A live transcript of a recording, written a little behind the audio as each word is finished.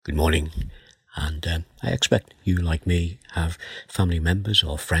Good morning. And I expect you, like me, have family members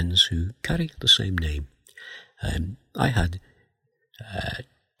or friends who carry the same name. I had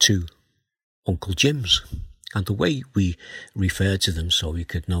two Uncle Jims, and the way we referred to them so we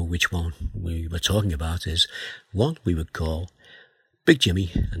could know which one we were talking about is one we would call Big Jimmy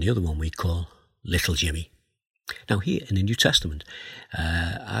and the other one we'd call Little Jimmy. Now here in the New Testament,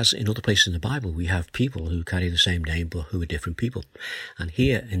 as in other places in the Bible, we have people who carry the same name but who are different people. And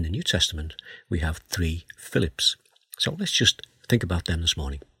here in the New Testament, we have three Philips. So let's just think about them this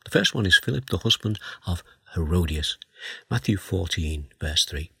morning. The first one is Philip, the husband of Herodias. Matthew 14, verse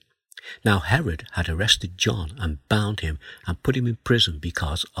 3. Now Herod had arrested John and bound him and put him in prison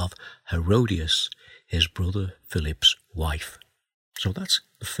because of Herodias, his brother Philip's wife. So that's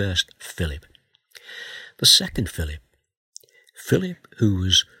the first Philip. The second Philip, who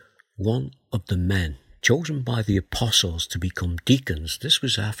was one of the men chosen by the apostles to become deacons. This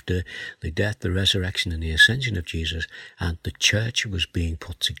was after the death, the resurrection and the ascension of Jesus, and the church was being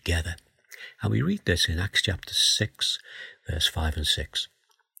put together. And we read this in Acts chapter 6, verse 5 and 6.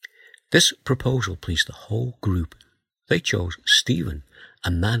 This proposal pleased the whole group. They chose Stephen,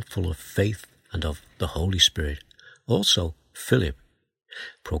 a man full of faith and of the Holy Spirit. Also Philip,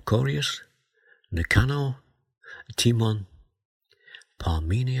 Prochorus, Nicanor, Timon,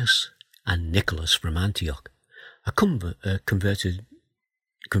 Parmenius, and Nicholas from Antioch, converted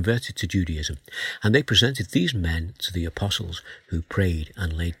to Judaism, and they presented these men to the apostles, who prayed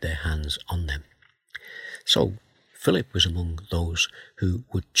and laid their hands on them. So Philip was among those who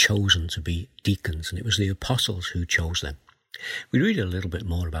were chosen to be deacons, and it was the apostles who chose them. We read a little bit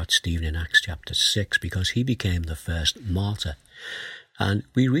more about Stephen in Acts chapter 6 because he became the first martyr. And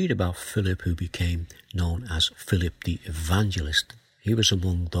we read about Philip, who became known as Philip the Evangelist. He was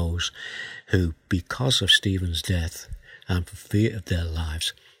among those who, because of Stephen's death and for fear of their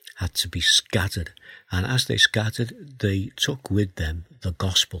lives, had to be scattered. And as they scattered, they took with them the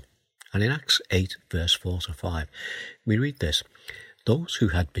gospel. And in Acts 8, verse 4 to 5, we read this. Those who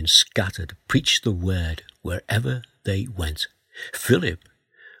had been scattered preached the word wherever they went. Philip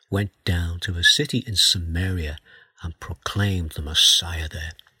went down to a city in Samaria and proclaimed the Messiah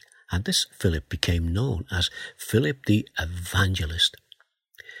there. And this Philip became known as Philip the Evangelist.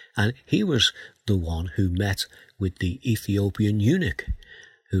 And he was the one who met with the Ethiopian eunuch,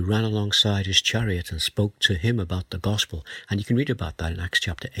 who ran alongside his chariot and spoke to him about the gospel. And you can read about that in Acts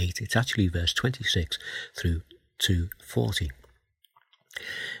chapter 8. It's actually verse 26 through to 40.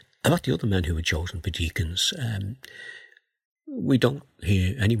 About the other men who were chosen for deacons, we don't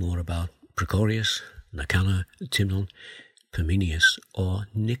hear any more about Prochorus, Nicanor, Timon, Parmenius, or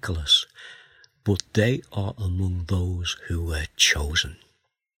Nicholas, but they are among those who were chosen.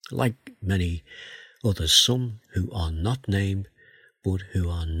 Like many others, some who are not named, but who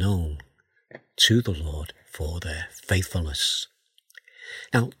are known to the Lord for their faithfulness.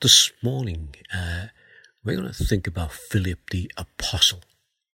 Now, this morning, we're going to think about Philip the Apostle.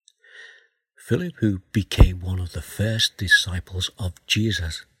 Philip, who became one of the first disciples of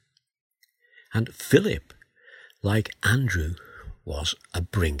Jesus. And Philip, like Andrew, was a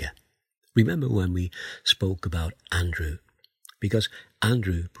bringer. Remember when we spoke about Andrew? Because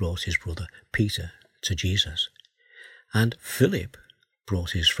Andrew brought his brother Peter to Jesus. And Philip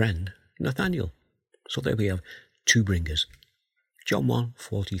brought his friend Nathaniel. So there we have two bringers. John 1,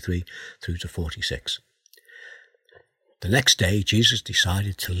 43 through to 46. The next day, Jesus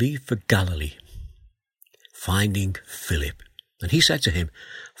decided to leave for Galilee, finding Philip. And he said to him,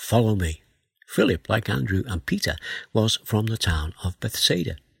 "Follow me." Philip, like Andrew and Peter, was from the town of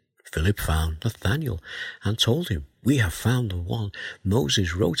Bethsaida. Philip found Nathanael and told him, "We have found the one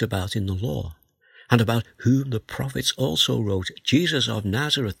Moses wrote about in the law, and about whom the prophets also wrote, Jesus of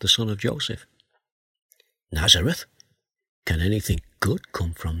Nazareth, the son of Joseph." "Nazareth? Can anything good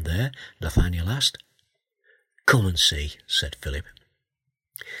come from there?" Nathanael asked. "Come and see," said Philip.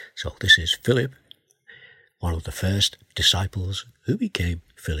 So this is Philip, one of the first disciples who became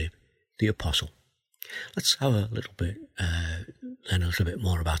Philip the Apostle. Let's have a little bit, learn a little bit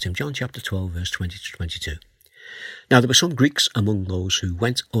more about him. John chapter 12, verse 20 to 22. Now there were some Greeks among those who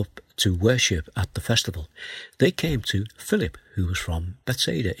went up to worship at the festival. They came to Philip, who was from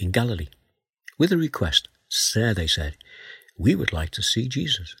Bethsaida in Galilee, with a request. "Sir," they said, "we would like to see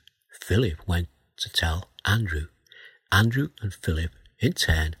Jesus." Philip went to tell Andrew. Andrew and Philip in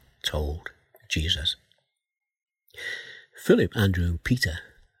turn told Jesus. Philip, Andrew and Peter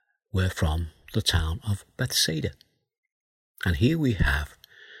were from the town of Bethsaida. And here we have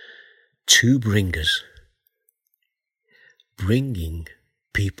two bringers bringing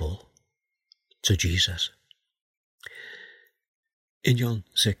people to Jesus. In John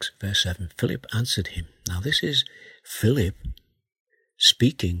 6, verse 7, Philip answered him. Now this is Philip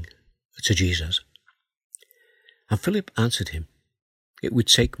speaking to Jesus. And Philip answered him, it would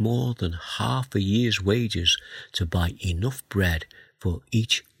take more than half a year's wages to buy enough bread for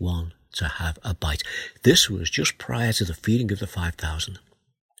each one to have a bite. This was just prior to the feeding of the 5,000.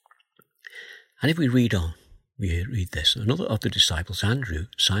 And if we read on, we read this. Another of the disciples, Andrew,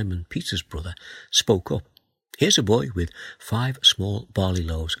 Simon Peter's brother, spoke up. Here's a boy with 5 small barley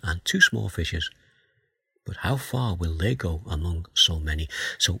loaves and 2 small fishes. But how far will they go among so many?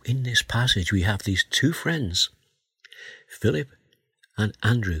 So in this passage, we have these 2 friends, Philip and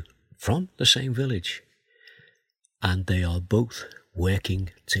Andrew, from the same village. And they are both working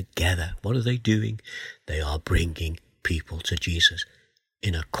together. What are they doing? They are bringing people to Jesus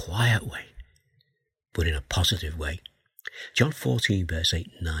in a quiet way, but in a positive way. John 14, verse 8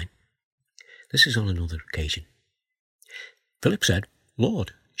 and 9. This is on another occasion. Philip said,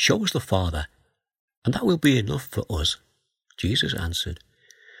 Lord, show us the Father, and that will be enough for us. Jesus answered,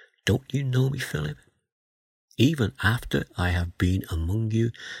 don't you know me, Philip? Even after I have been among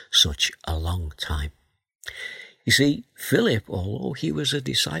you such a long time. You see, Philip, although he was a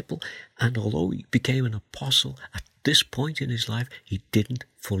disciple and although he became an apostle, at this point in his life, he didn't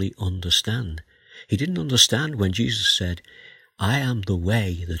fully understand. He didn't understand when Jesus said, I am the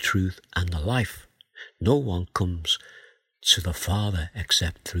way, the truth, and the life. No one comes to the Father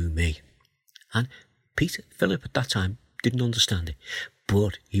except through me. And Philip at that time didn't understand it,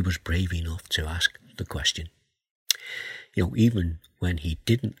 but he was brave enough to ask the question. Even when he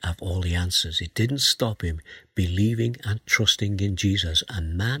didn't have all the answers, it didn't stop him believing and trusting in Jesus, a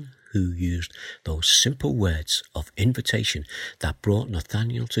man who used those simple words of invitation that brought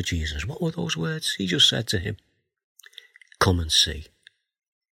Nathanael to Jesus. What were those words? He just said to him, come and see.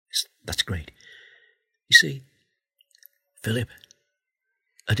 That's great. You see, Philip,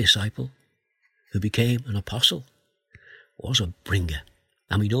 a disciple who became an apostle, was a bringer.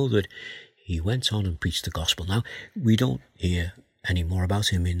 And we know that he went on and preached the gospel. Now, we don't hear any more about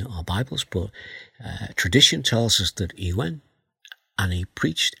him in our Bibles, but tradition tells us that he went and he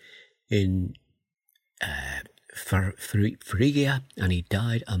preached in Phrygia, and he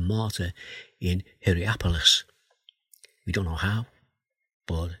died a martyr in Hierapolis. We don't know how,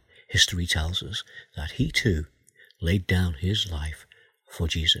 but history tells us that he too laid down his life for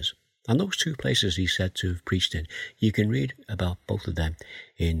Jesus. And those 2 places he said to have preached in, you can read about both of them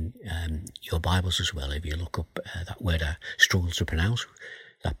in your Bibles as well. If you look up that word I struggle to pronounce,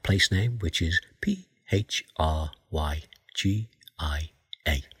 that place name, which is Phrygia,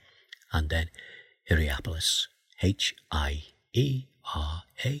 and then Hierapolis,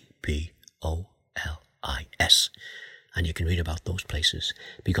 Hierapolis. And you can read about those places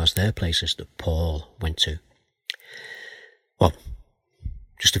because they're places that Paul went to. Well,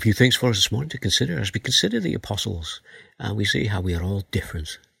 just a few things for us this morning to consider as we consider the apostles, and we see how we are all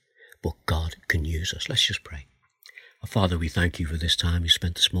different, but God can use us. Let's just pray. Our Father, we thank you for this time we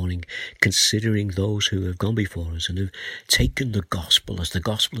spent this morning considering those who have gone before us and have taken the gospel as the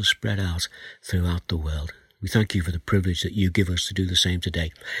gospel is spread out throughout the world. We thank you for the privilege that you give us to do the same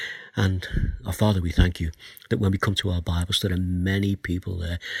today. And our Father, we thank you that when we come to our Bibles, there are many people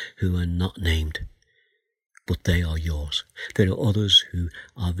there who are not named, but they are yours. There are others who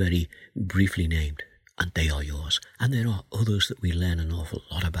are very briefly named, and they are yours. And there are others that we learn an awful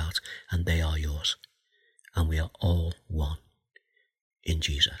lot about, and they are yours. And we are all one in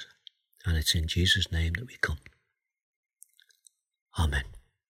Jesus. And it's in Jesus' name that we come. Amen.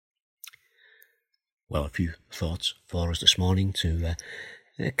 Well, a few thoughts for us this morning to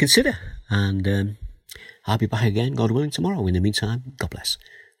consider. And I'll be back again, God willing, tomorrow. In the meantime, God bless.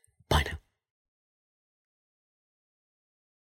 Bye now.